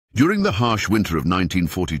During the harsh winter of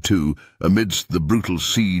 1942, amidst the brutal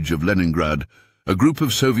Siege of Leningrad, a group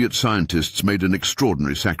of Soviet scientists made an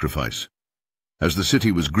extraordinary sacrifice. As the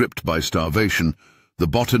city was gripped by starvation, the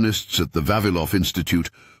botanists at the Vavilov Institute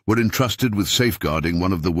were entrusted with safeguarding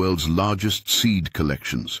one of the world's largest seed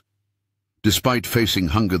collections. Despite facing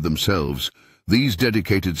hunger themselves, these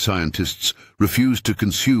dedicated scientists refused to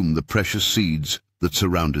consume the precious seeds that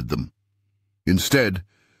surrounded them. Instead,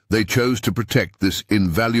 they chose to protect this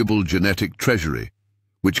invaluable genetic treasury,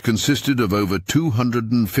 which consisted of over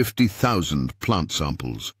 250,000 plant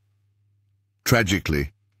samples.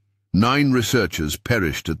 Tragically, 9 researchers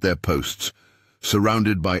perished at their posts,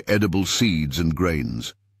 surrounded by edible seeds and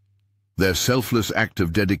grains. Their selfless act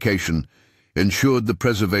of dedication ensured the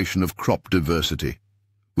preservation of crop diversity,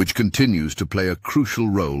 which continues to play a crucial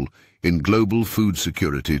role in global food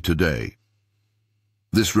security today.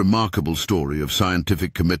 This remarkable story of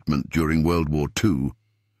scientific commitment during World War II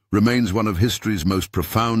remains one of history's most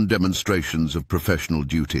profound demonstrations of professional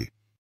duty.